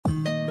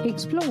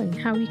exploring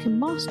how we can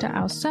master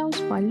ourselves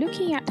by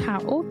looking at how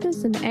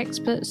authors and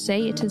experts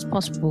say it is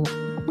possible,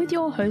 with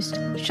your host,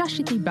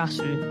 Shashiti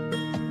Basu.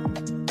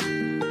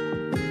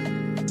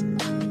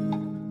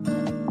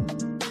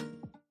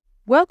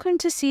 Welcome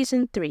to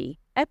Season 3,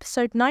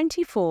 Episode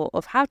 94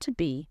 of How to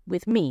Be,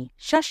 with me,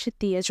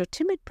 Shashiti, as your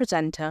timid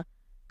presenter,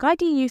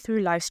 guiding you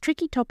through life's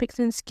tricky topics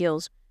and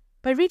skills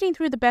by reading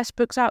through the best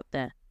books out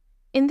there.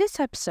 In this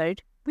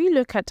episode, we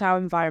look at our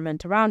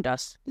environment around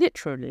us,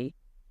 literally.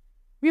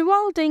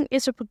 Rewilding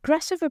is a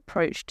progressive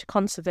approach to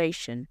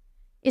conservation.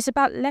 It's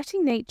about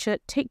letting nature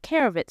take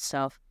care of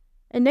itself,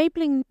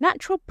 enabling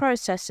natural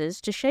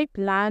processes to shape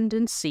land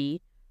and sea,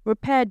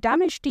 repair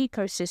damaged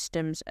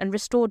ecosystems, and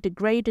restore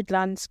degraded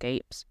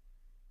landscapes.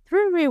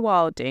 Through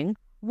rewilding,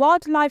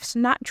 wildlife's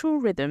natural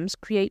rhythms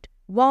create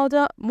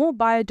wilder, more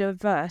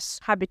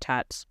biodiverse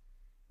habitats.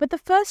 But the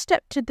first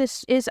step to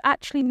this is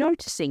actually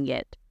noticing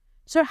it.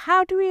 So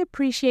how do we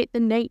appreciate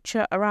the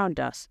nature around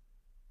us?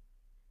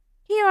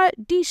 Here are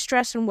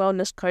de-stress and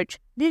wellness coach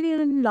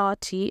Lillian,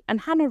 Lartey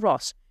and Hannah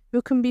Ross,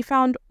 who can be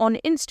found on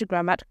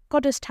Instagram at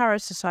Goddess Tarot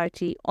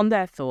Society, on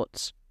their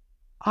thoughts.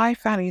 I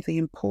value the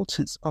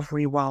importance of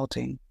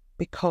rewilding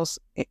because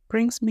it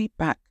brings me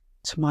back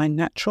to my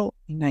natural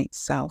innate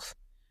self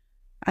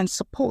and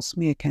supports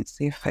me against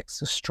the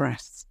effects of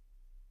stress.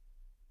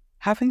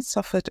 Having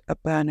suffered a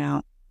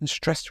burnout and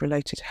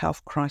stress-related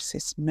health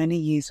crisis many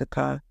years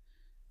ago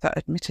that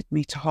admitted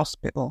me to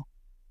hospital,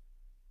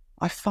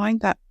 I find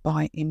that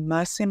by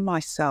immersing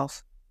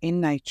myself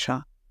in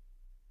nature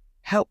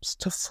helps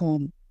to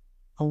form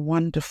a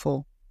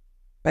wonderful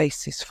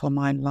basis for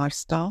my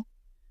lifestyle,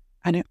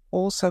 and it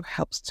also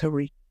helps to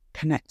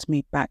reconnect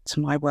me back to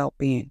my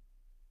well-being.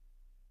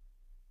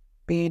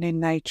 Being in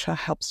nature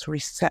helps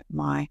reset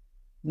my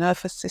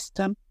nervous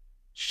system,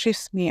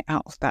 shifts me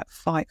out of that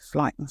fight,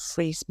 flight and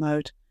freeze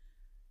mode,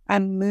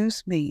 and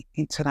moves me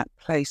into that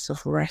place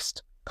of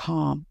rest,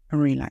 calm and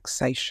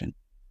relaxation.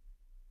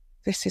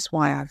 This is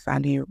why I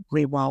value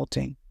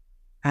rewilding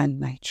and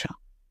nature.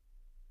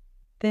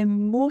 The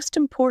most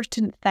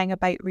important thing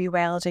about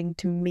rewilding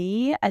to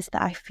me is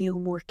that I feel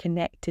more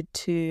connected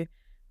to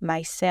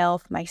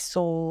myself, my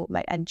soul,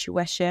 my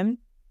intuition.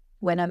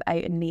 When I'm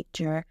out in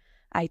nature,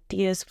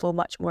 ideas flow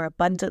much more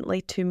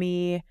abundantly to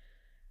me,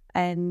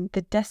 and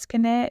the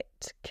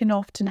disconnect can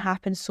often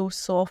happen so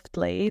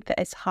softly that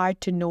it's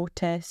hard to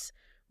notice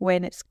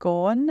when it's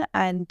gone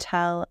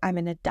until I'm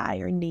in a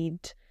dire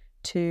need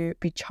to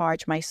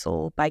recharge my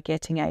soul by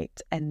getting out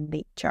in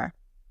nature.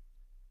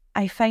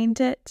 I find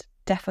it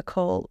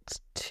difficult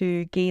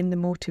to gain the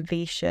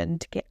motivation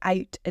to get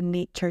out in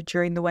nature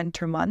during the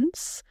winter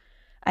months.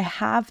 I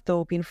have,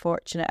 though, been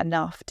fortunate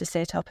enough to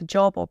set up a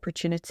job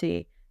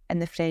opportunity in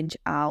the French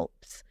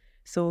Alps.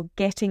 So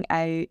getting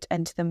out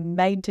into the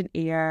mountain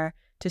air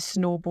to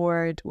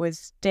snowboard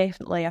was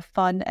definitely a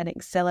fun and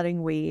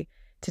exhilarating way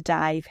to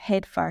dive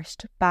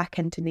headfirst back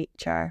into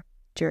nature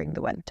during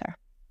the winter.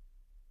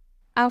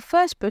 Our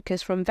first book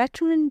is from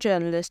veteran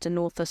journalist and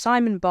author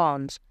Simon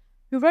Barnes,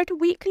 who wrote a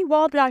weekly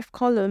wildlife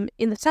column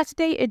in the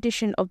Saturday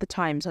edition of The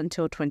Times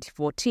until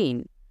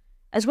 2014,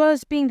 as well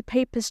as being the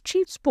paper's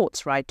chief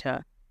sports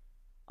writer.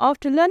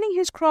 After learning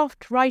his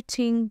craft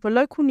writing for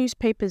local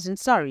newspapers in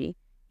Surrey,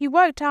 he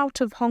worked out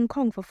of Hong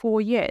Kong for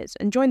 4 years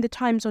and joined The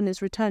Times on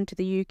his return to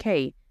the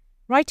UK,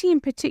 writing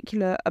in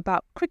particular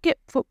about cricket,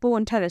 football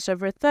and tennis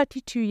over a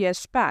 32-year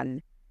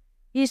span.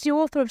 He is the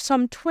author of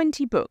some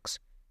 20 books,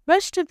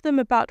 most of them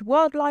about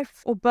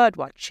wildlife or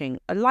birdwatching,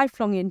 a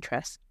lifelong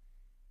interest.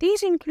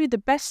 These include the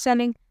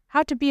best-selling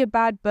How to Be a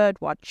Bad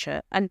Birdwatcher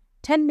and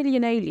 10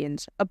 Million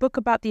Aliens, a book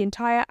about the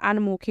entire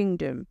animal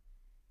kingdom.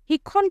 He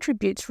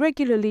contributes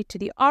regularly to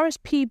the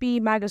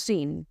RSPB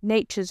magazine,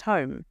 Nature's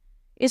Home,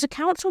 is a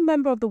council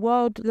member of the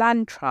World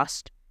Land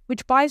Trust,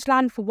 which buys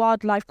land for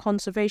wildlife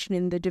conservation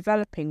in the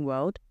developing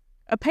world,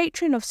 a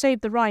patron of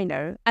Save the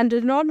Rhino, and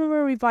an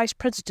honorary vice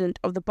president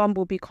of the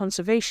Bumblebee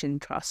Conservation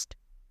Trust.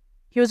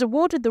 He was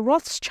awarded the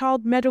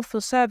Rothschild Medal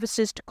for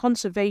Services to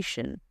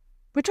Conservation.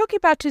 We're talking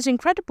about his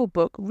incredible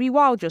book,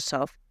 Rewild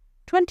Yourself,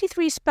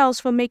 23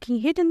 Spells for Making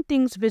Hidden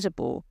Things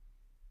Visible.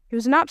 It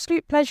was an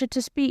absolute pleasure to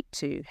speak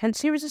to,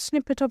 hence here is a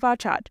snippet of our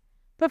chat,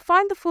 but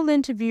find the full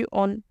interview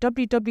on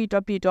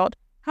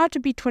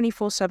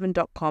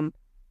www.howtobe247.com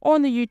or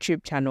on the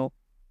YouTube channel.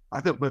 I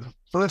think the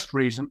first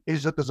reason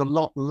is that there's a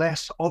lot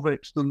less of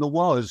it than there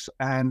was,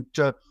 and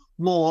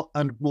more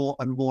and more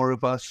and more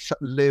of us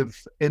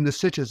live in the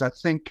cities. I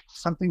think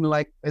something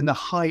like in the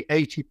high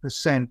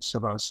 80%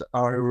 of us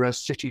are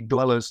city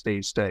dwellers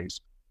these days.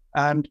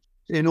 And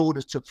in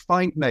order to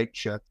find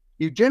nature,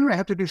 you generally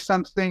have to do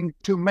something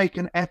to make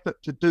an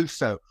effort to do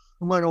so.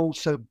 And we're all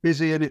so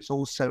busy and it's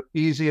all so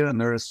easier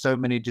and there are so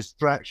many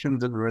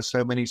distractions and there are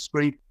so many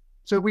screens.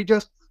 So we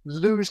just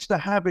lose the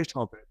habit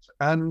of it.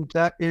 And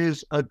that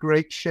is a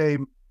great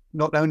shame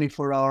not only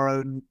for our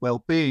own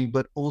well-being,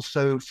 but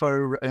also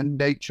for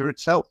nature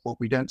itself. What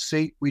we don't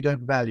see, we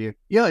don't value.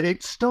 Yeah,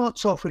 it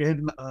starts off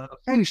in a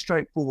fairly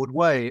straightforward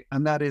way,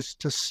 and that is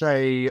to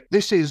say,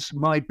 this is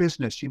my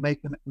business. You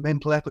make a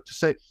mental effort to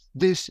say,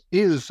 this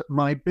is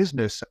my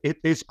business. It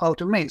is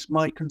part of me. It's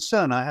my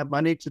concern. I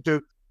need to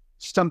do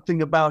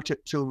something about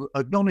it, to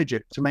acknowledge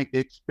it, to make the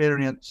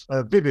experience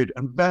vivid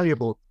and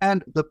valuable.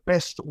 And the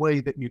best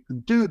way that you can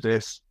do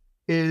this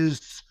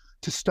is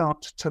to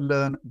start to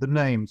learn the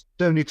names.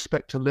 Don't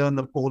expect to learn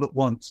them all at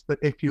once, but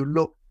if you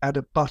look at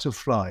a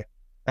butterfly,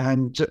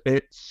 and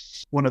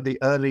it's one of the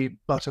early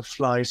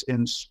butterflies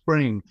in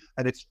spring,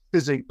 and it's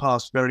fizzing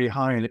past very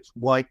high, and it's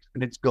white,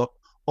 and it's got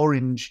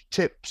orange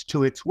tips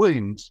to its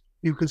wings,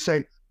 you can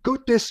say,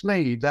 goodness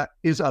me, that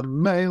is a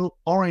male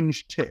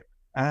orange tip.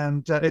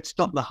 And it's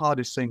not the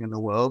hardest thing in the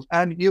world.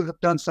 And you have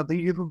done something,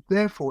 you've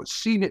therefore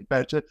seen it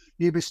better.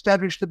 You've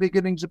established the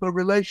beginnings of a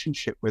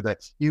relationship with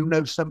it. You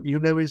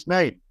know his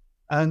name.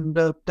 And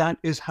that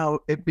is how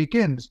it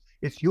begins.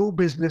 It's your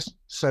business,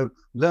 so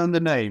learn the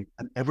name,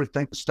 and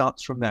everything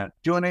starts from there.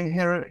 Do you want to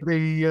hear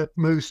the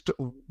most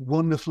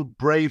wonderful,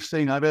 brave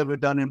thing I've ever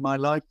done in my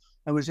life?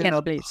 I was in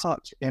a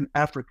hut in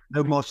Africa,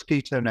 no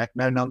mosquito net,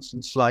 no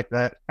nonsense like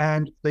that.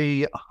 And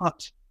the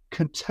hut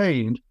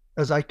contained,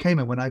 as I came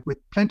in,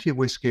 with plenty of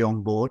whiskey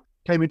on board,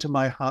 came into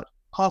my hut,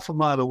 half a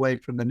mile away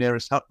from the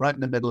nearest hut, right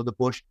in the middle of the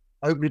bush,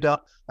 opened it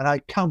up, and I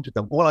counted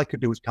them. All I could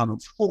do was count them.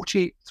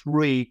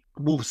 43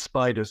 wolf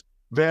spiders,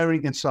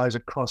 varying in size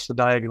across the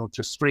diagonal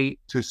to 3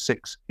 to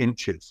 6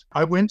 inches.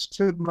 I went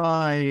to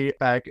my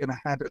bag and I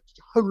had a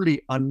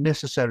totally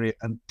unnecessary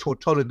and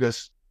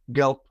tautologous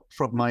gulp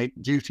from my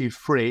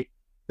duty-free.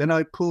 Then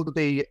I pulled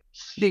the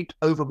sheet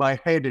over my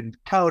head in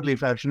cowardly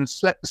fashion and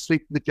slept the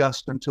sleep of the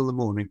just until the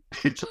morning.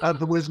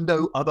 There was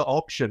no other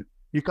option.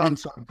 You can't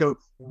sort of go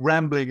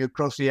rambling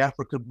across the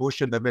African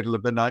bush in the middle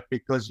of the night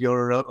because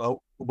you're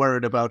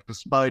worried about a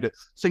spider.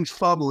 Things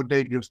far more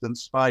dangerous than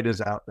spiders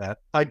out there.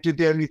 I did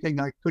the only thing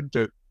I could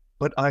do,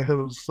 but I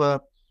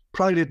have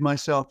prided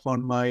myself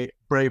on my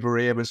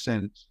bravery ever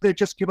since. They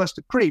just give us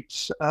the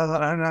creeps,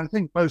 and I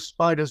think both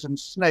spiders and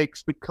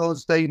snakes,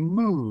 because they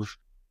move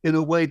in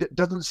a way that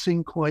doesn't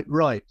seem quite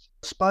right.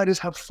 Spiders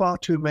have far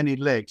too many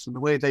legs, and the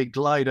way they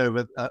glide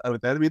over there,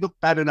 I mean, look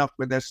bad enough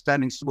when they're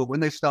standing still. When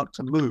they start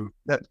to move,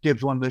 that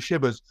gives one the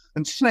shivers.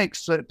 And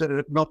snakes,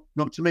 not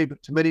to me,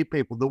 but to many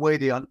people, the way,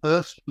 the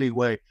unearthly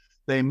way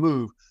they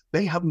move,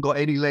 they haven't got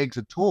any legs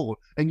at all,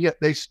 and yet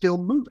they still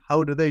move.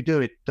 How do they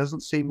do it? Doesn't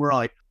seem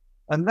right.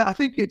 And I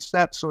think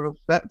that's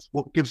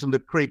what gives them the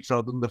creeps,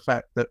 rather than the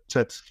fact that,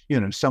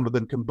 some of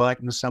them can bite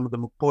and some of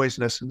them are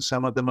poisonous and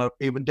some of them are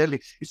even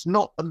deadly. It's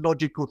not a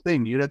logical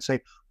thing. You don't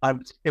say,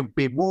 it would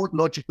be more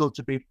logical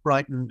to be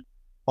frightened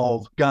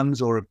of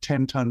guns or of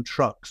 10-ton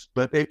trucks,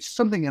 but it's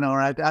something in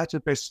our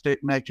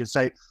atavistic nature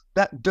say,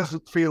 that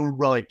doesn't feel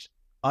right.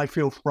 I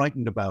feel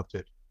frightened about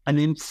it. And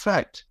in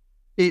fact,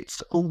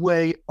 it's a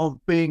way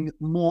of being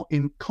more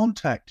in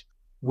contact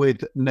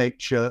with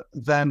nature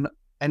than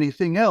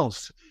anything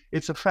else.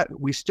 It's a fact that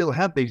we still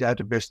have these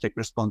atavistic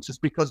responses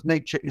because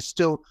nature is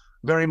still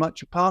very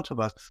much a part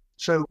of us.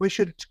 So we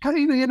should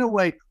kind of, in a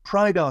way,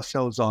 pride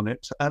ourselves on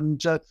it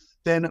and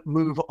then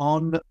move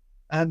on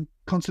and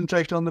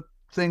concentrate on the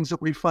things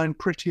that we find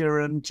prettier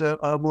and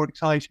are more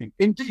exciting.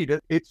 Indeed,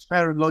 it's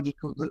fair and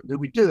logical that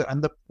we do it.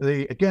 And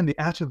the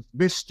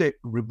atavistic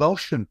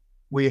revulsion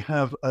we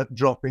have at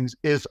droppings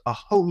is a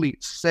wholly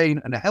sane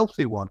and a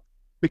healthy one,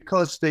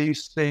 because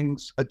these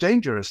things are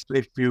dangerous.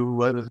 If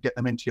you get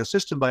them into your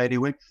system by any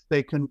way,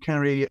 they can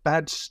carry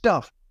bad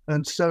stuff.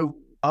 And so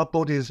our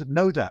bodies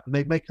know that, and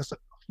they make us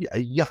a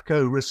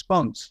yucko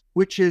response,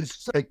 which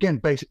is, again,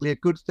 basically a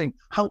good thing.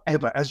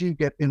 However, as you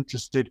get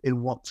interested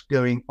in what's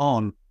going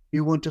on,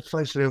 you want to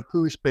find out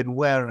who's been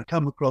where and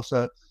come across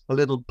a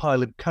little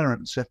pile of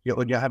currants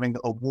when you're having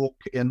a walk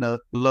in a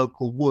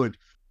local wood.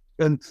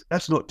 And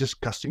that's not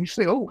disgusting. You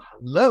say, oh,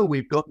 hello,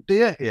 we've got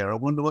deer here. I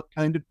wonder what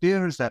kind of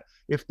deer is that?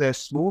 If they're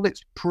small,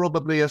 it's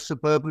probably a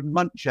suburban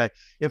muncher.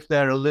 If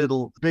they're a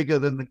little bigger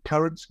than the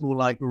currants, more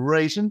like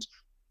raisins,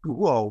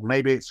 whoa,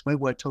 maybe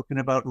we're talking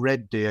about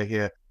red deer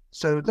here.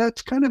 So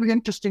that's kind of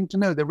interesting to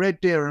know. The red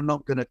deer are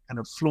not going to kind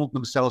of flaunt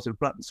themselves in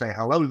front and say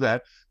hello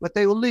there, but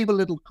they will leave a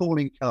little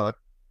calling card.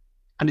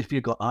 And if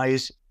you've got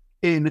eyes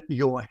in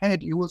your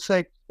head, you will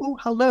say, oh,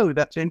 hello,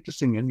 that's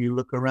interesting. And you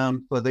look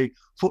around for the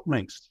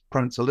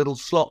footprints, a little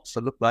slots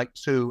that look like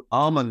two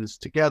almonds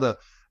together.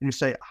 And you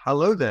say,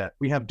 hello there,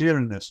 we have deer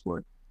in this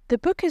wood. The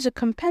book is a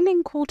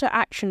compelling call to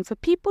action for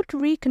people to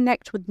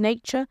reconnect with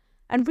nature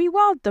and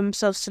rewild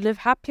themselves to live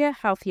happier,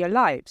 healthier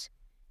lives.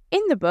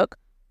 In the book,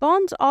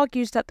 Barnes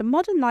argues that the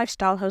modern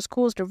lifestyle has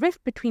caused a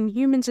rift between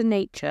humans and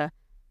nature,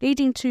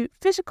 leading to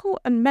physical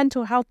and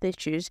mental health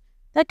issues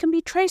that can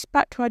be traced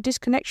back to our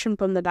disconnection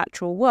from the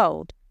natural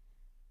world.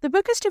 The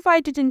book is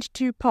divided into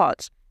 2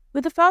 parts,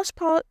 with the first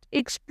part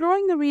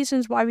exploring the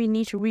reasons why we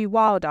need to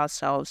rewild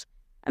ourselves,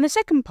 and the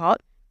second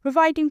part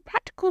providing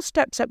practical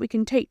steps that we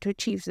can take to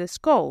achieve this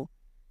goal.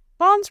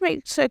 Barnes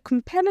makes a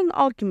compelling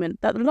argument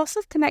that the loss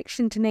of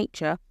connection to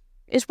nature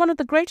is one of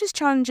the greatest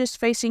challenges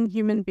facing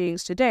human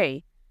beings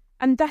today,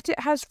 and that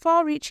it has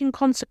far-reaching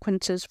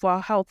consequences for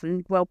our health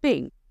and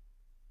well-being.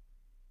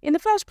 In the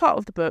first part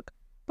of the book,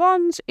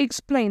 Barnes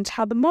explains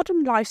how the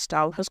modern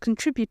lifestyle has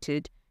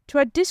contributed to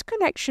a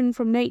disconnection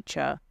from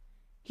nature.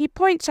 He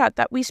points out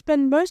that we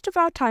spend most of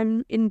our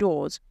time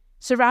indoors,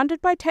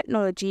 surrounded by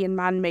technology and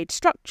man-made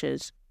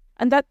structures,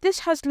 and that this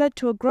has led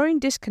to a growing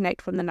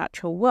disconnect from the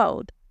natural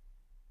world.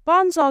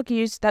 Barnes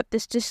argues that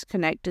this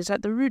disconnect is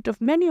at the root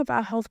of many of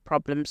our health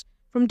problems,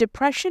 from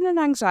depression and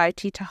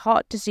anxiety to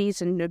heart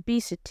disease and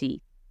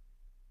obesity.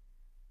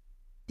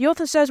 The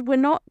author says we're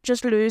not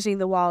just losing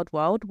the wild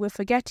world, we're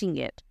forgetting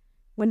it.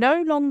 We're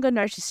no longer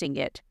noticing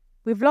it.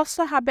 We've lost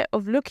the habit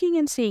of looking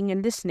and seeing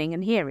and listening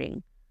and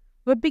hearing.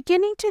 We're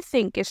beginning to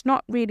think it's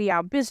not really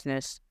our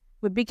business.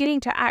 We're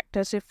beginning to act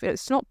as if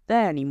it's not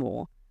there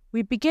anymore.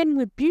 We begin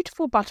with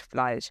beautiful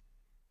butterflies.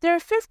 There are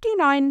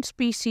 59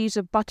 species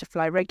of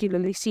butterfly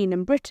regularly seen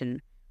in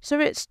Britain, so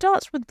it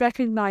starts with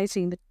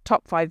recognizing the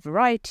top 5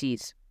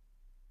 varieties.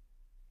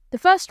 The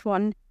first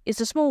one is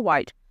the small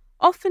white,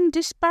 often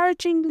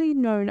disparagingly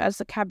known as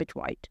the cabbage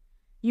white.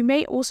 You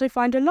may also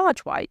find a large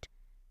white.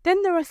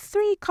 Then there are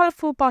 3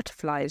 colourful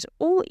butterflies,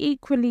 all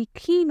equally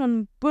keen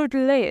on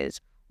Baudelaires,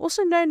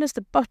 also known as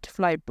the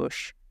butterfly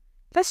bush.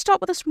 Let's start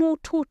with a small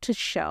tortoise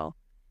shell.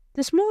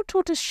 The small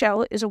tortoise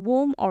shell is a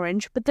warm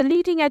orange, but the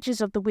leading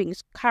edges of the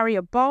wings carry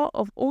a bar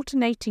of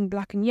alternating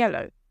black and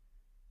yellow.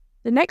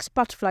 The next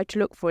butterfly to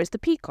look for is the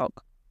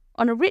peacock.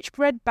 On a rich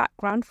red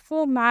background,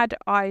 4 mad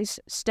eyes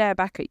stare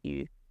back at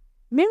you.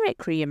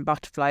 Mimicry in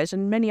butterflies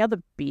and many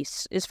other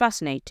beasts is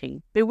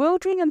fascinating,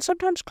 bewildering, and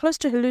sometimes close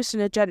to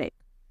hallucinogenic.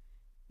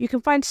 You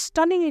can find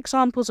stunning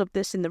examples of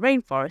this in the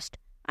rainforest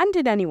and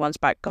in anyone's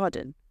back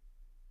garden.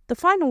 The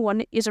final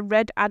one is a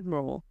red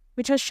admiral,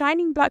 which has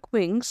shining black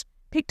wings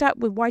picked out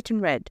with white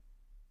and red.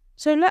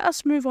 So let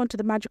us move on to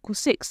the magical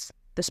 6th,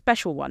 the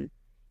special one.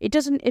 It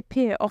doesn't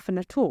appear often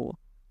at all.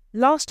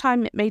 Last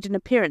time it made an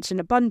appearance in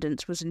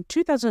abundance was in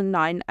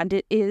 2009, and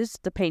it is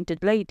the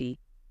painted lady.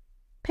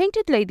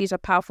 Painted ladies are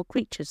powerful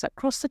creatures that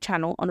cross the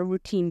channel on a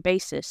routine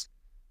basis.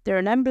 They're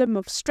an emblem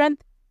of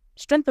strength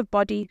of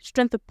body,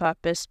 strength of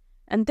purpose,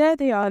 and there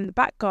they are in the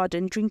back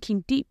garden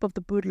drinking deep of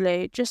the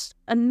Baudelaire, just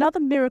another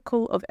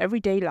miracle of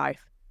everyday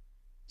life.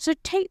 So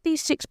take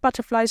these 6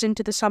 butterflies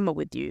into the summer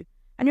with you,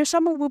 and your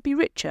summer will be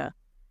richer.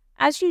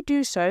 As you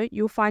do so,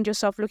 you'll find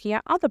yourself looking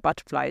at other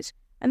butterflies,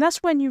 and that's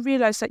when you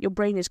realize that your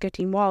brain is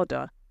getting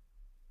wilder.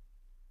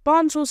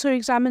 Barnes also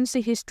examines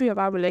the history of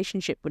our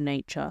relationship with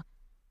nature,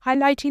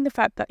 highlighting the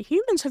fact that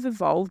humans have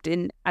evolved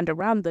in and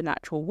around the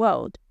natural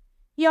world.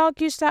 He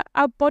argues that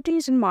our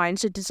bodies and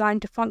minds are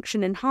designed to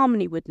function in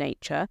harmony with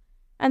nature,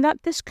 and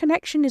that this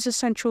connection is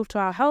essential to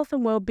our health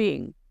and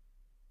well-being.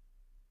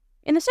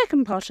 In the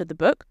second part of the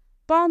book,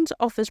 Barnes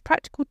offers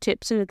practical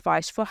tips and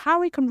advice for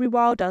how we can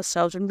rewild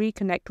ourselves and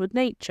reconnect with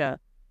nature.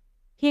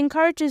 He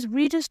encourages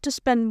readers to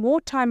spend more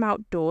time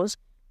outdoors,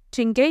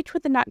 to engage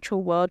with the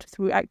natural world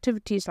through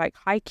activities like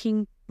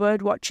hiking,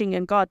 birdwatching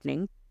and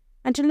gardening,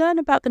 and to learn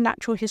about the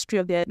natural history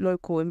of their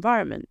local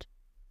environment.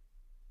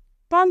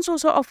 Barnes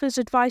also offers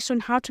advice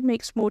on how to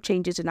make small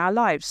changes in our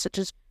lives, such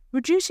as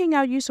reducing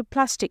our use of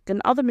plastic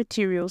and other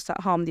materials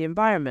that harm the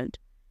environment,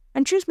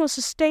 and choose more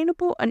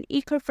sustainable and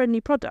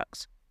eco-friendly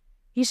products.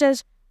 He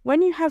says,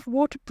 when you have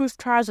waterproof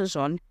trousers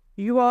on,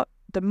 you are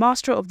the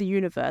master of the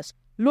universe,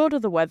 lord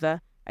of the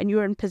weather, and you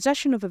are in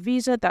possession of a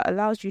visa that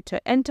allows you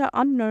to enter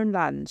unknown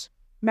lands,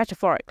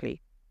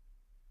 metaphorically.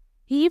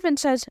 He even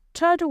says,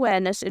 turd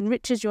awareness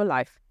enriches your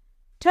life.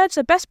 Turds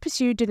are best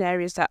pursued in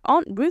areas that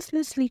aren't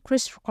ruthlessly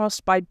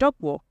crisscrossed by dog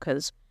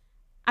walkers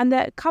and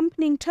their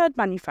accompanying turd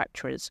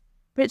manufacturers,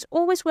 but it's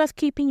always worth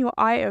keeping your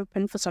eye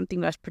open for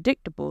something less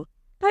predictable,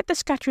 like the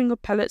scattering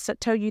of pellets that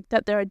tell you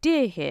that there are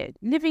deer here,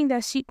 living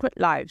their secret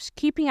lives,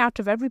 keeping out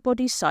of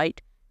everybody's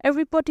sight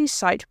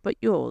but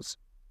yours.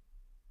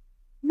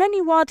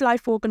 Many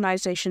wildlife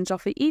organisations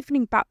offer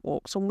evening bat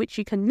walks on which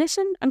you can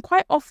listen and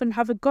quite often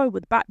have a go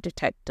with bat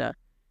detector.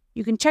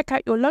 You can check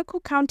out your local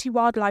county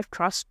wildlife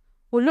trust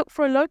or look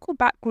for a local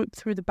bat group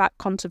through the Bat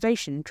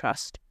Conservation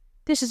Trust.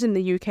 This is in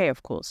the UK,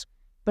 of course,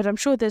 but I'm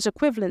sure there's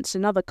equivalents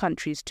in other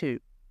countries too.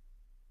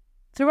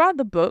 Throughout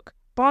the book,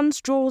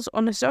 Barnes draws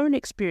on his own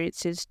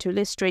experiences to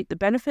illustrate the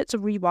benefits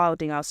of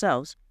rewilding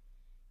ourselves.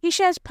 He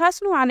shares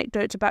personal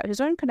anecdotes about his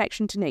own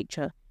connection to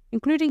nature,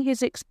 including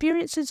his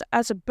experiences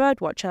as a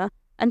birdwatcher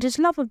and his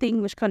love of the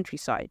English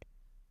countryside.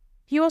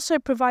 He also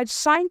provides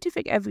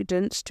scientific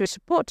evidence to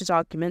support his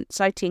argument,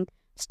 citing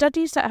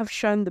studies that have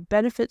shown the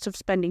benefits of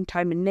spending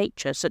time in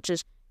nature, such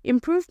as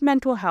improved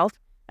mental health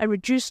and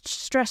reduced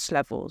stress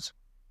levels.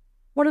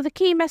 One of the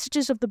key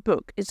messages of the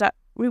book is that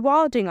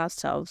rewilding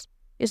ourselves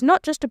is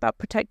not just about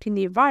protecting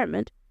the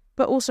environment,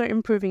 but also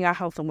improving our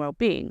health and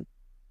well-being.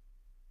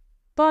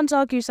 Barnes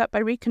argues that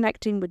by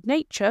reconnecting with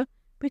nature,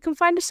 we can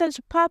find a sense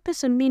of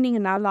purpose and meaning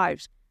in our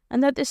lives,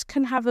 and that this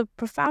can have a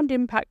profound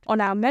impact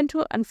on our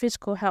mental and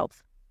physical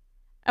health.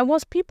 And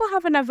whilst people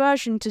have an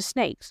aversion to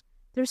snakes,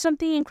 there is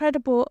something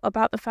incredible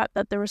about the fact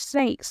that there are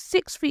snakes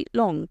 6 feet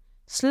long,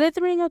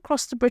 slithering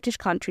across the British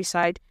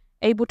countryside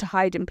able to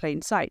hide in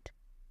plain sight.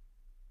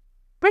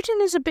 Britain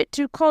is a bit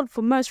too cold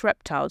for most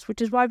reptiles,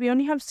 which is why we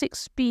only have 6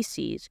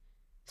 species.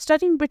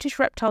 Studying British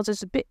reptiles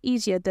is a bit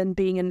easier than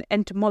being an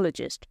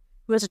entomologist,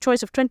 who has a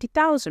choice of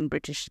 20,000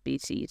 British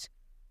species.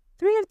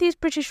 3 of these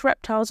British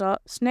reptiles are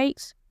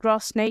snakes,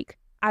 grass snake,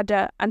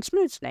 adder, and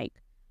smooth snake.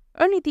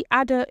 Only the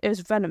adder is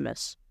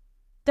venomous.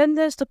 Then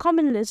there's the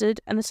common lizard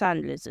and the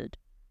sand lizard.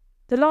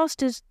 The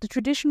last is the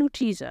traditional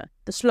teaser,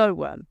 the slow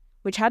worm,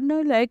 which had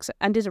no legs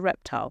and is a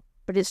reptile,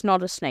 but it's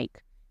not a snake.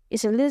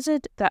 It's a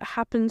lizard that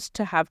happens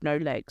to have no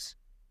legs.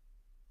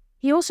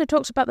 He also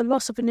talks about the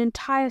loss of an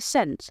entire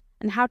sense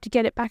and how to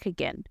get it back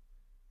again.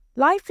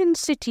 Life in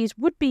cities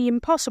would be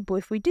impossible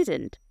if we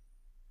didn't.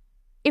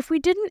 If we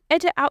didn't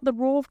edit out the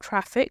roar of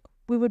traffic,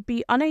 we would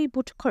be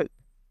unable to cope.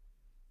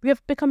 We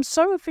have become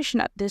so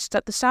efficient at this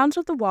that the sounds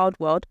of the wild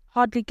world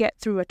hardly get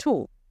through at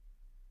all.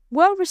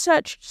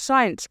 Well-researched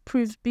science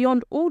proves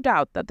beyond all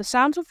doubt that the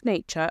sounds of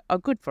nature are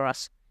good for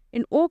us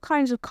in all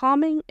kinds of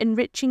calming,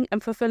 enriching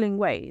and fulfilling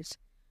ways.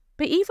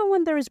 But even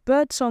when there is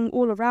birdsong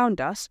all around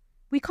us,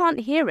 we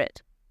can't hear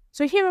it.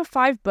 So here are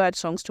 5 bird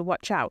songs to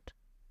watch out.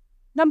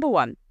 Number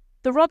 1.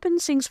 The robin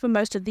sings for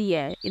most of the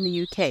year in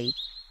the UK.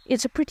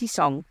 It's a pretty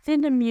song,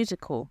 thin and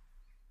musical.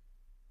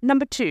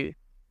 Number 2.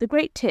 The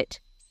great tit.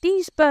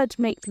 These birds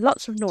make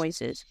lots of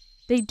noises.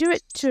 They do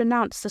it to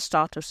announce the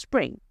start of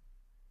spring.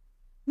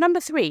 Number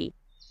 3.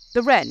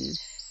 The wren.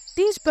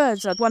 These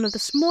birds are one of the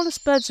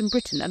smallest birds in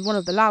Britain and one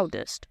of the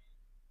loudest.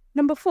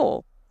 Number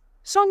 4.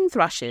 Song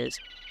thrushes.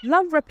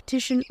 Love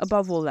repetition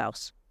above all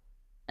else.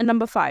 And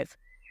number 5.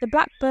 The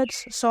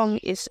blackbird's song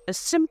is a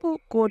simple,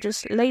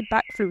 gorgeous,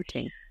 laid-back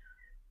fluting.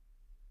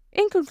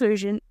 In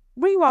conclusion,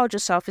 Rewild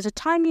Yourself is a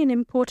timely and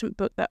important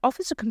book that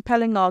offers a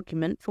compelling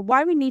argument for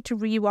why we need to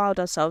rewild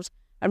ourselves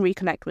and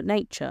reconnect with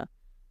nature.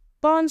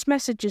 Barnes'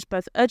 message is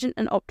both urgent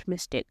and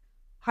optimistic,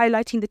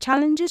 highlighting the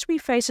challenges we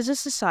face as a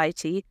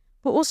society,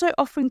 but also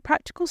offering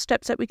practical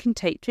steps that we can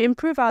take to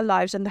improve our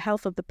lives and the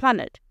health of the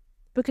planet.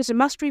 Because it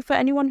must read for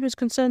anyone who is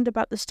concerned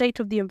about the state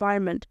of the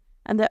environment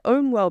and their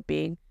own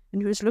well-being,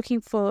 and who is looking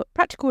for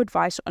practical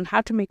advice on how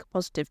to make a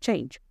positive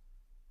change.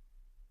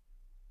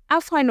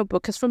 Our final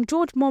book is from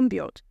George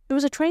Monbiot, who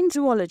is a trained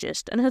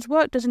zoologist and has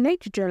worked as a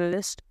nature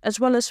journalist as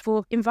well as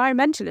for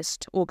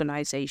environmentalist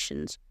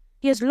organisations.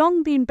 He has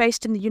long been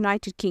based in the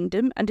United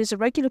Kingdom and is a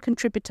regular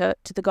contributor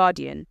to The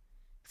Guardian.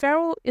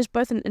 Feral is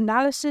both an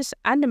analysis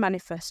and a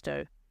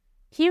manifesto.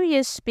 Here he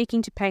is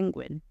speaking to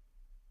Penguin.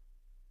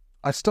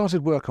 I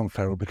started work on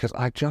Feral because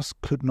I just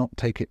could not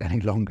take it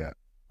any longer.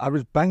 I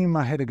was banging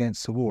my head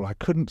against the wall. I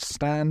couldn't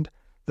stand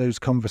those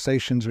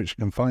conversations which are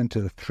confined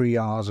to the 3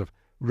 hours of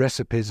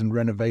recipes and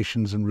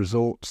renovations and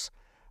resorts.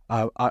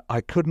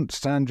 I couldn't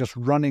stand just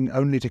running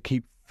only to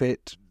keep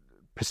fit,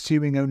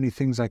 pursuing only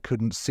things I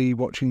couldn't see,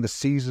 watching the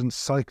seasons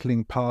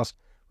cycling past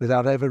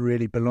without ever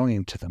really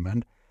belonging to them.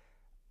 And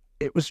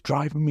it was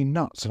driving me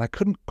nuts, and I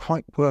couldn't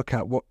quite work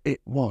out what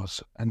it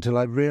was until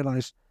I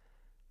realised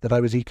that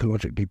I was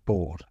ecologically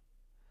bored.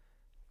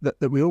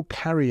 That we all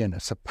carry in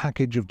us a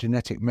package of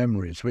genetic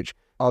memories which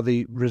are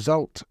the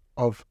result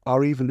of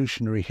our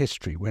evolutionary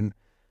history when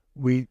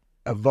we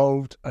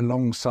evolved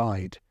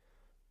alongside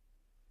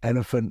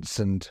elephants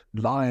and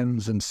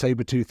lions and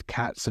saber-toothed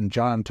cats and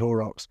giant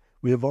aurochs.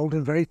 We evolved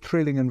in very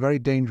thrilling and very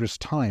dangerous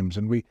times,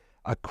 and we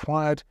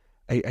acquired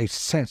a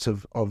set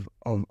of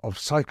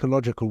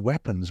psychological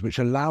weapons which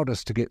allowed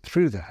us to get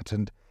through that,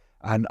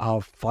 and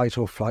our fight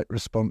or flight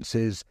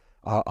responses,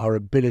 our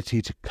ability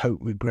to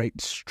cope with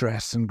great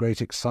stress and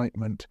great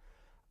excitement.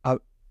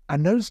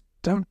 And those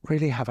don't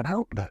really have an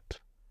outlet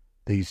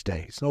these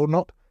days, or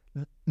not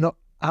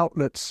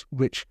outlets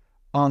which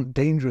aren't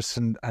dangerous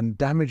and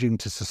damaging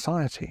to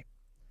society.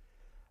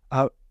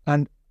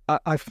 And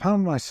I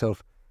found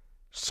myself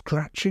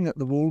scratching at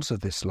the walls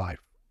of this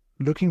life,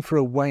 looking for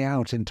a way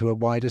out into a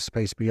wider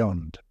space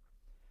beyond.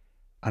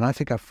 And I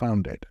think I've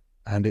found it,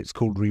 and it's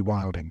called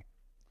rewilding.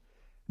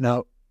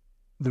 Now,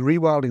 the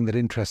rewilding that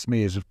interests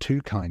me is of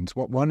 2 kinds.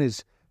 One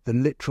is the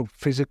literal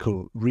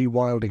physical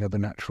rewilding of the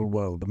natural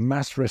world, the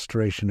mass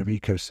restoration of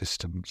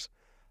ecosystems.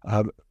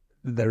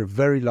 There are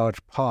very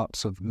large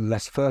parts of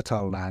less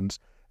fertile lands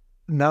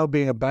now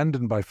being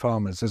abandoned by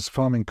farmers as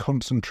farming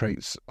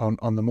concentrates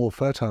on the more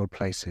fertile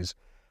places.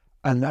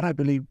 And that, I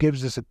believe,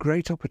 gives us a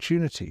great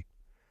opportunity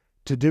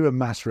to do a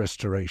mass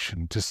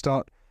restoration, to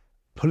start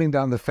pulling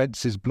down the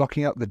fences,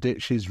 blocking up the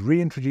ditches,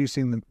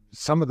 reintroducing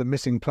some of the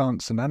missing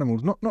plants and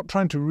animals, not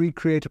trying to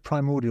recreate a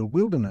primordial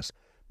wilderness,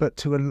 but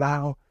to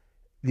allow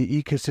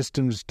the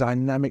ecosystem's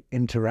dynamic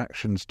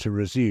interactions to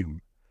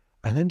resume,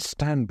 and then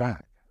stand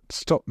back,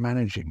 stop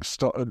managing,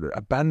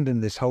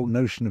 abandon this whole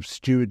notion of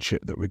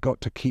stewardship that we've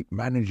got to keep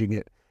managing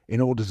it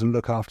in order to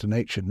look after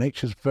nature.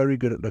 Nature's very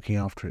good at looking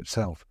after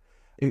itself.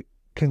 It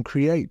can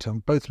create on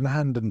both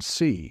land and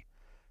sea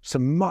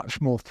some much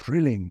more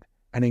thrilling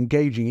and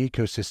engaging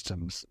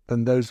ecosystems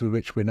than those with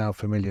which we're now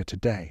familiar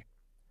today.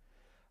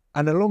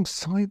 And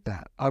alongside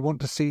that, I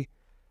want to see,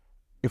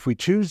 if we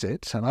choose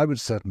it, and I would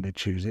certainly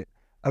choose it,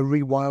 a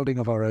rewilding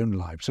of our own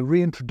lives, a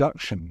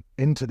reintroduction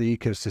into the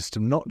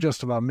ecosystem, not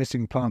just of our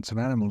missing plants and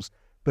animals,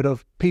 but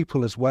of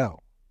people as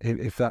well,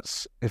 if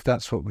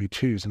that's what we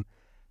choose. And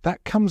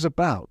that comes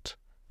about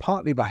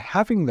partly by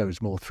having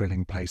those more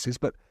thrilling places,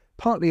 but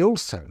partly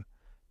also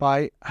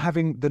by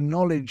having the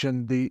knowledge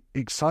and the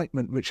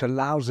excitement which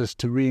allows us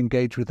to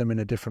re-engage with them in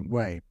a different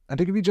way. And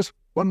to give you just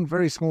one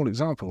very small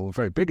example, or a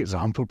very big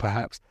example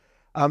perhaps,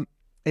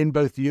 in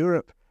both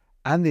Europe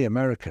and the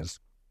Americas,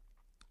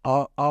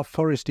 our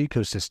forest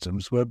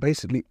ecosystems were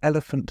basically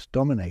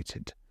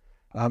elephant-dominated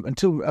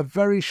until a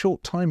very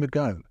short time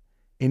ago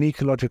in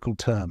ecological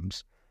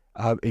terms.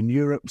 In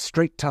Europe,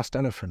 straight-tusked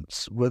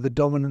elephants were the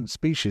dominant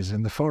species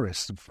in the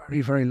forests,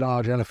 very, very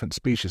large elephant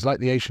species, like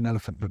the Asian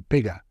elephant, but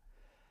bigger.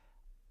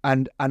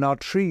 And our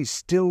trees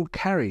still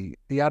carry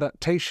the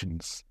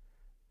adaptations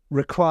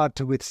required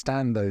to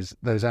withstand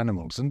those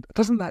animals. And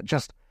doesn't that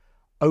just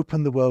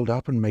open the world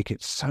up and make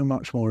it so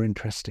much more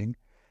interesting?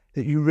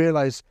 That you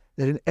realise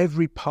that in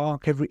every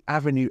park, every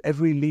avenue,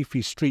 every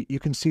leafy street, you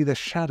can see the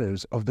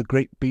shadows of the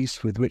great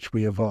beasts with which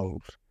we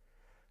evolved.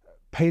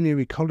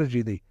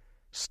 Paleoecology, the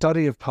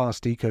study of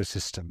past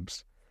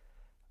ecosystems,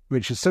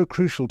 which is so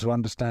crucial to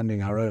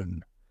understanding our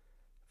own,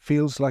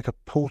 feels like a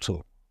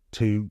portal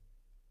to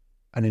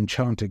an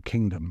enchanted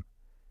kingdom.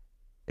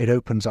 It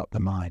opens up the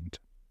mind.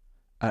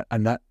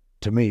 And that,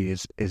 to me,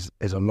 is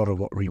a lot of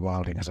what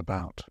rewilding is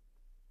about.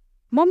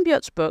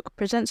 Monbiot's book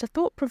presents a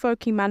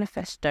thought-provoking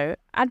manifesto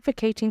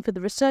advocating for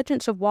the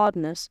resurgence of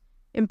wildness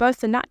in both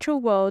the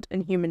natural world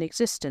and human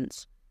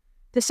existence.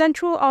 The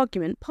central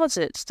argument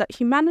posits that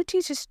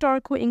humanity's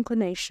historical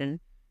inclination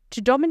to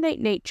dominate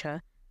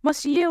nature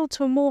must yield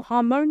to a more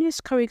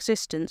harmonious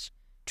coexistence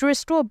to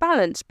restore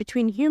balance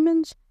between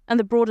humans and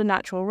the broader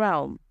natural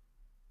realm.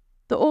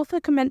 The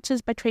author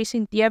commences by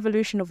tracing the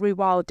evolution of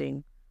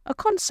rewilding, a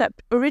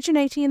concept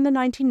originating in the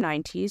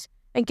 1990s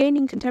and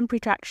gaining contemporary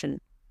traction.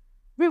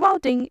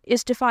 Rewilding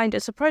is defined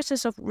as a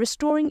process of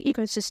restoring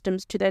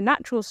ecosystems to their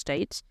natural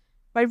states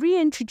by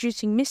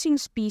reintroducing missing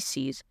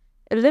species,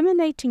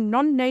 eliminating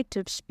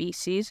non-native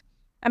species,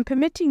 and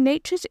permitting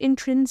nature's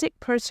intrinsic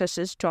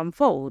processes to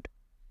unfold.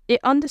 It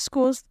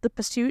underscores the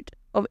pursuit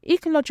of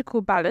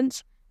ecological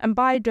balance and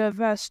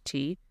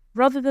biodiversity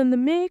rather than the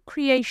mere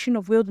creation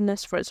of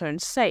wilderness for its own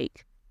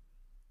sake.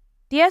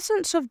 The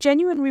essence of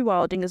genuine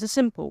rewilding is a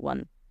simple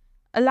one,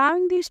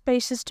 allowing these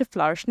spaces to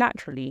flourish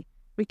naturally,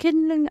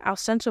 rekindling our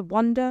sense of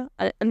wonder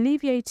and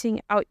alleviating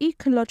our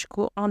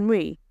ecological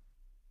ennui.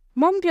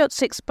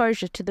 Monbiot's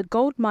exposure to the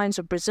gold mines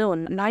of Brazil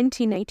in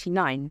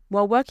 1989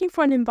 while working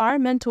for an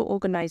environmental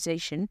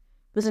organization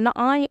was an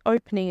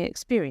eye-opening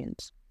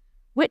experience.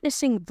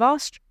 Witnessing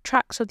vast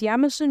tracts of the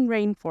Amazon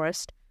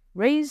rainforest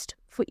raised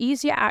for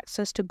easier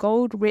access to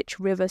gold-rich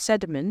river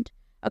sediment,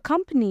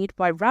 accompanied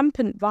by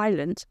rampant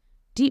violence,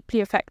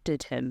 deeply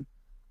affected him.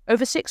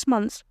 Over 6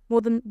 months,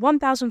 more than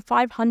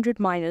 1,500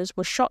 miners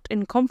were shot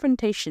in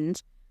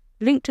confrontations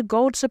linked to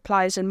gold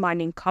supplies and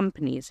mining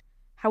companies.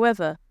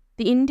 However,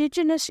 the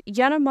indigenous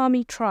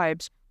Yanomami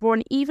tribes bore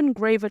an even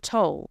graver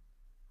toll.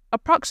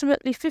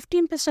 Approximately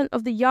 15%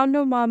 of the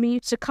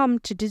Yanomami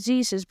succumbed to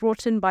diseases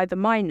brought in by the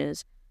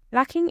miners,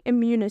 lacking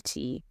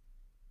immunity.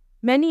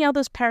 Many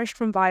others perished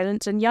from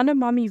violence and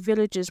Yanomami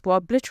villages were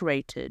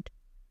obliterated.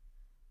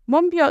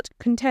 Monbiot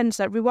contends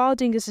that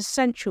rewilding is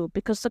essential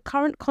because the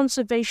current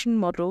conservation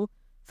model,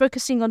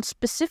 focusing on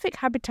specific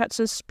habitats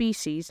and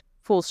species,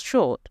 falls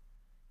short.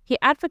 He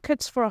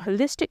advocates for a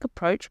holistic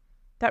approach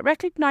that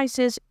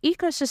recognizes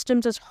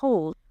ecosystems as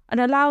whole and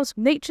allows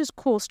nature's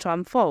course to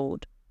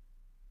unfold.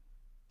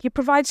 He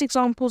provides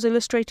examples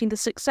illustrating the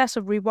success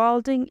of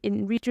rewilding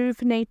in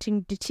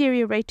rejuvenating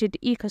deteriorated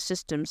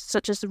ecosystems,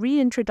 such as the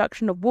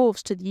reintroduction of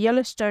wolves to the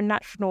Yellowstone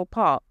National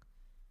Park,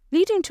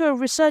 leading to a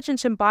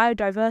resurgence in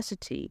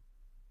biodiversity.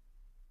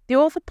 The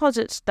author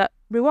posits that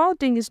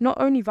rewilding is not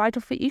only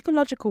vital for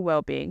ecological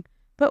well-being,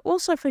 but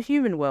also for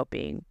human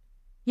well-being.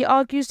 He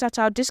argues that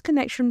our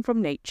disconnection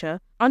from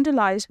nature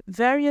underlies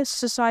various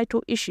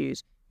societal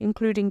issues,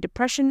 including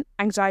depression,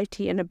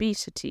 anxiety, and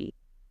obesity.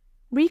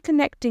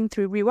 Reconnecting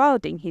through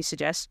rewilding, he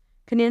suggests,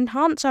 can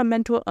enhance our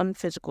mental and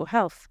physical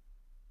health.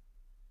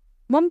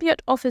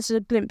 Monbiot offers a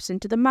glimpse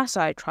into the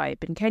Maasai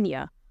tribe in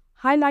Kenya,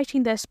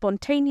 highlighting their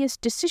spontaneous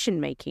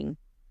decision-making.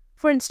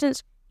 For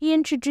instance, he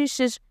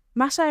introduces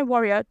Maasai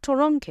warrior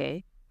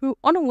Toronke, who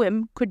on a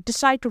whim could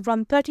decide to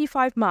run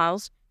 35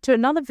 miles to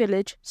another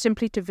village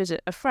simply to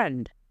visit a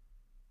friend.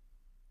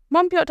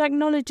 Monbiot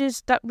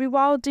acknowledges that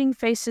rewilding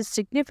faces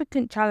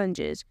significant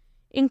challenges,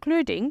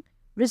 including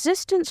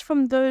resistance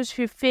from those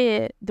who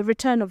fear the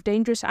return of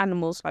dangerous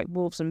animals like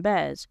wolves and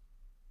bears.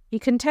 He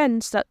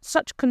contends that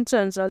such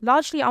concerns are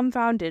largely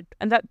unfounded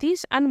and that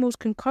these animals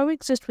can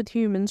coexist with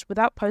humans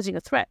without posing a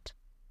threat.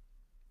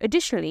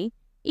 Additionally,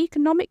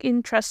 economic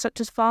interests such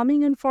as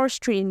farming and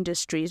forestry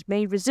industries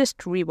may resist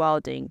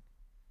rewilding.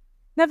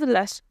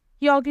 Nevertheless,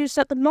 he argues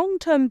that the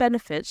long-term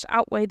benefits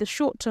outweigh the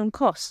short-term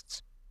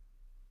costs.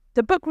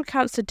 The book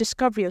recounts the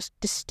discovery of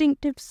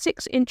distinctive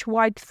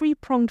 6-inch-wide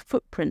 3-pronged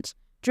footprints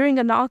during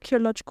an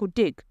archaeological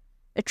dig,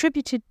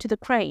 attributed to the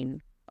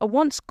crane, a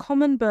once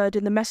common bird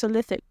in the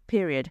Mesolithic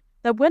period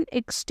that went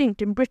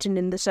extinct in Britain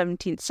in the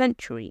 17th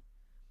century.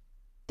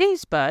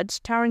 These birds,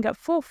 towering at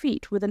 4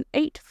 feet with an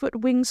 8-foot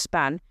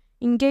wingspan,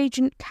 engage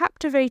in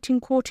captivating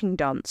courting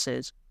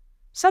dances.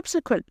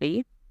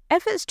 Subsequently,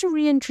 efforts to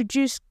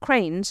reintroduce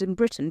cranes in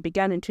Britain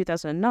began in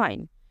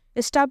 2009,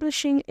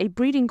 establishing a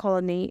breeding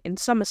colony in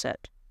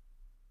Somerset.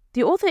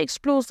 The author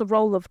explores the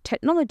role of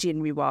technology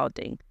in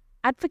rewilding,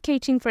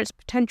 advocating for its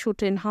potential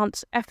to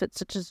enhance efforts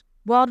such as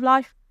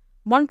wildlife,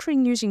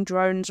 monitoring using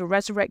drones, or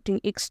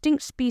resurrecting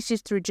extinct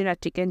species through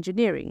genetic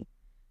engineering.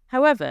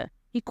 However,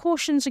 he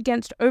cautions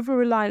against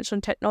over-reliance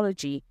on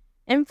technology,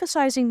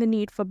 emphasizing the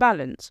need for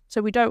balance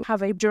so we don't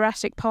have a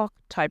Jurassic Park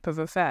type of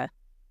affair.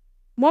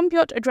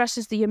 Monbiot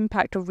addresses the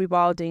impact of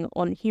rewilding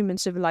on human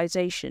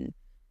civilization,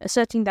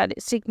 asserting that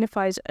it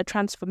signifies a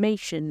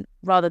transformation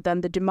rather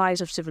than the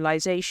demise of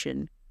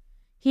civilization.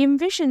 He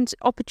envisions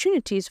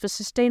opportunities for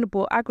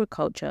sustainable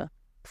agriculture,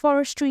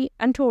 forestry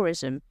and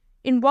tourism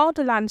in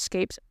wilder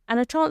landscapes and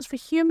a chance for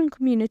human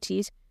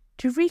communities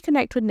to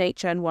reconnect with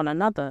nature and one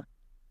another.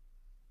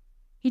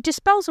 He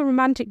dispels a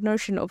romantic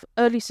notion of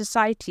early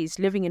societies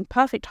living in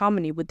perfect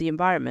harmony with the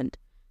environment,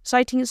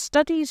 citing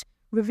studies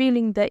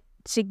revealing the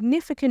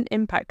significant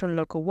impact on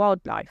local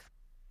wildlife.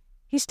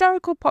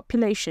 Historical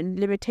population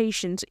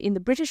limitations in the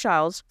British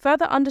Isles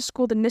further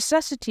underscore the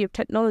necessity of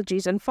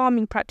technologies and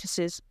farming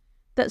practices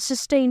that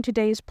sustain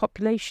today's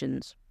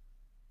populations.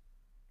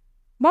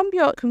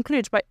 Monbiot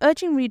concludes by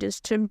urging readers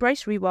to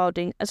embrace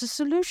rewilding as a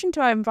solution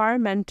to our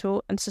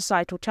environmental and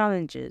societal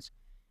challenges,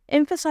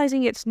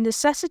 emphasizing its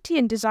necessity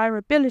and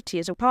desirability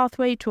as a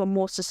pathway to a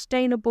more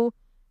sustainable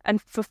and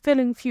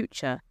fulfilling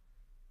future.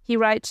 He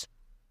writes,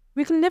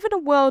 "We can live in a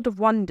world of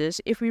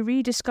wonders if we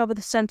rediscover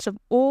the sense of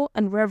awe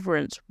and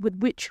reverence with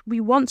which we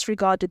once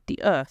regarded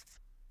the earth."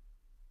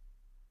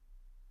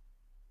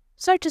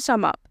 So to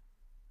sum up,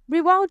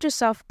 Rewild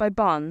Yourself by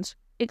Barnes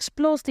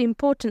explores the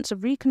importance of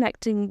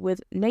reconnecting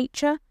with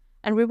nature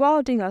and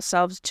rewilding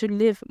ourselves to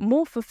live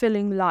more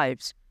fulfilling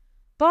lives.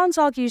 Barnes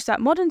argues that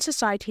modern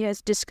society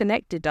has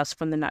disconnected us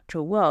from the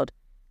natural world,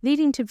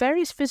 leading to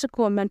various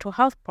physical and mental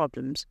health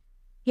problems.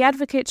 He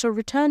advocates a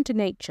return to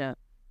nature,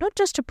 not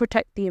just to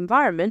protect the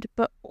environment,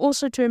 but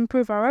also to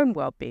improve our own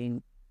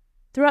well-being.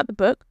 Throughout the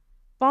book,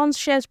 Barnes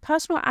shares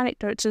personal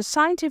anecdotes and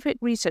scientific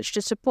research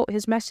to support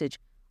his message,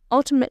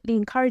 ultimately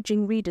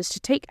encouraging readers to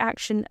take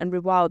action and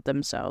rewild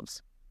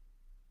themselves.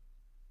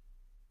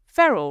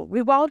 Feral,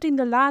 Rewilding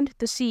the Land,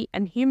 the Sea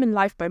and Human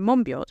Life by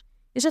Monbiot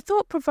is a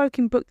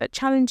thought-provoking book that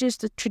challenges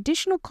the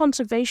traditional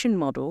conservation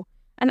model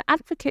and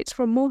advocates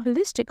for a more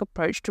holistic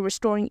approach to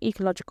restoring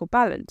ecological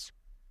balance.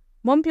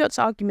 Monbiot's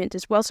argument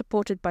is well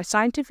supported by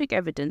scientific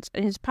evidence,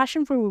 and his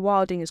passion for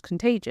rewilding is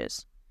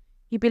contagious.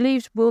 He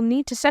believes we'll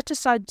need to set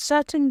aside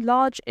certain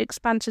large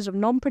expanses of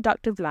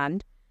non-productive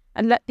land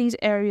and let these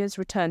areas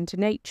return to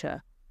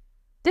nature.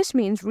 This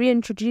means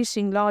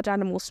reintroducing large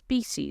animal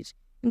species,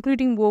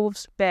 including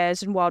wolves,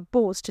 bears and wild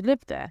boars, to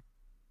live there.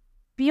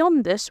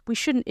 Beyond this, we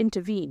shouldn't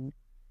intervene.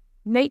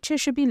 Nature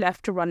should be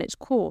left to run its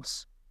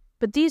course,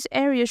 but these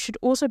areas should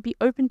also be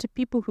open to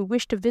people who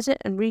wish to visit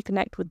and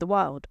reconnect with the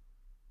wild.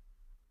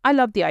 I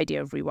love the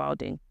idea of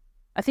rewilding.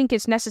 I think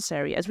it's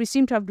necessary as we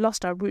seem to have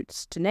lost our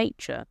roots to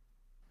nature.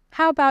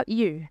 How about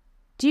you?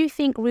 Do you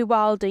think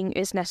rewilding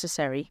is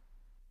necessary?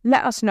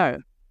 Let us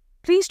know.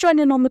 Please join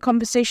in on the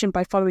conversation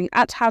by following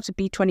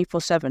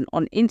 @HowToBe247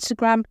 on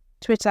Instagram,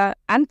 Twitter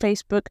and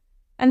Facebook,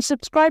 and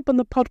subscribe on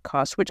the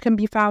podcast, which can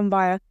be found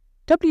via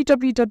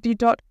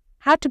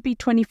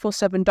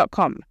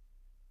www.howtobe247.com.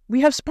 We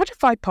have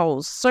Spotify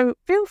polls, so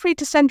feel free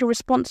to send your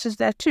responses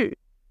there too.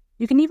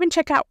 You can even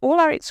check out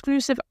all our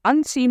exclusive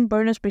unseen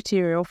bonus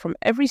material from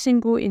every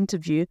single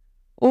interview,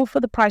 all for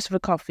the price of a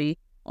coffee,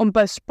 on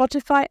both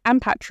Spotify and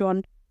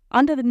Patreon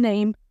under the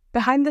name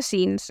Behind the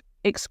Scenes,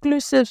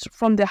 exclusives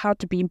from the How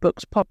to Be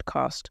Books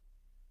podcast.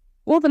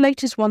 All the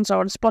latest ones are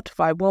on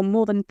Spotify, while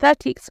more than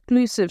 30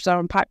 exclusives are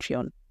on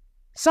Patreon.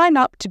 Sign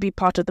up to be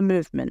part of the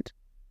movement.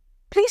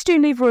 Please do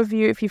leave a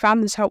review if you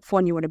found this helpful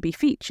and you want to be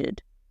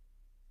featured.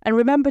 And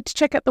remember to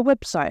check out the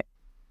website.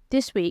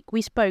 This week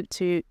we spoke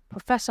to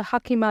Professor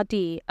Hakim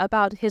Adi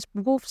about his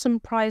Wolfson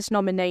Prize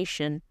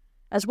nomination,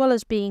 as well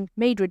as being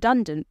made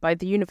redundant by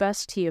the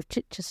University of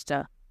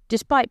Chichester,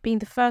 despite being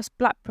the first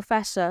black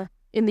professor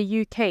in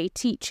the UK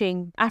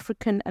teaching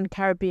African and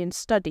Caribbean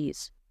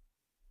studies.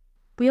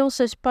 We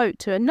also spoke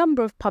to a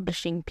number of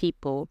publishing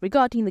people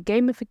regarding the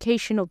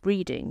gamification of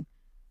reading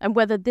and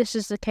whether this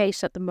is the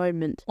case at the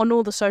moment on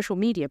all the social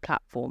media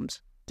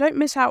platforms. Don't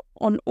miss out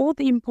on all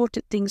the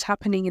important things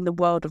happening in the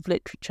world of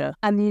literature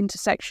and the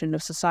intersection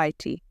of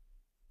society.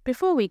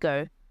 Before we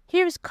go,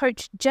 here is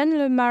Coach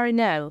Jennifer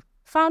Marinel,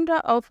 founder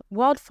of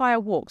Wildfire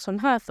Walks, on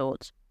her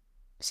thoughts.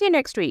 See you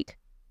next week.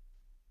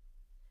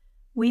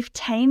 We've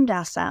tamed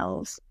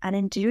ourselves, and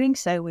in doing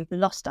so, we've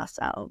lost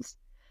ourselves.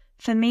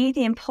 For me,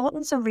 the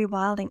importance of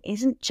rewilding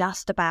isn't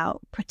just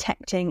about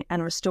protecting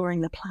and restoring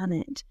the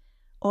planet,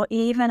 or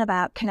even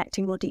about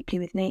connecting more deeply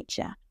with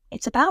nature.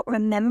 It's about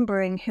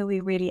remembering who we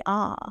really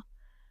are,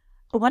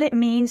 or what it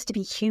means to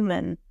be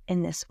human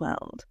in this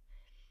world.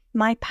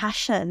 My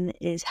passion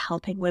is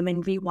helping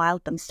women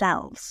rewild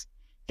themselves,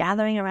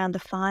 gathering around the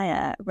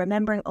fire,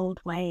 remembering old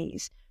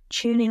ways,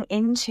 tuning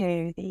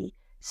into the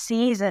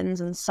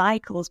seasons and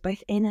cycles,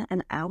 both inner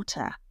and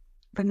outer,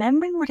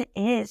 remembering what it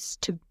is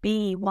to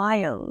be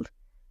wild,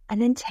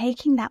 and then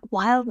taking that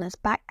wildness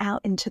back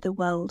out into the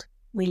world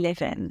we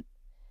live in.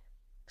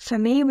 For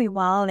me,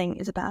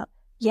 rewilding is about,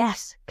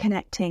 yes,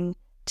 connecting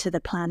to the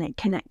planet,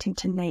 connecting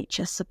to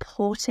nature,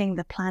 supporting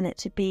the planet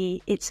to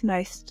be its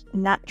most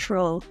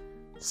natural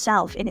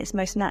self in its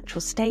most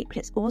natural state, but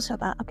it's also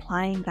about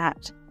applying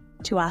that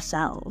to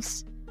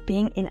ourselves,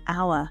 being in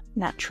our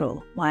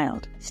natural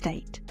wild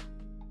state.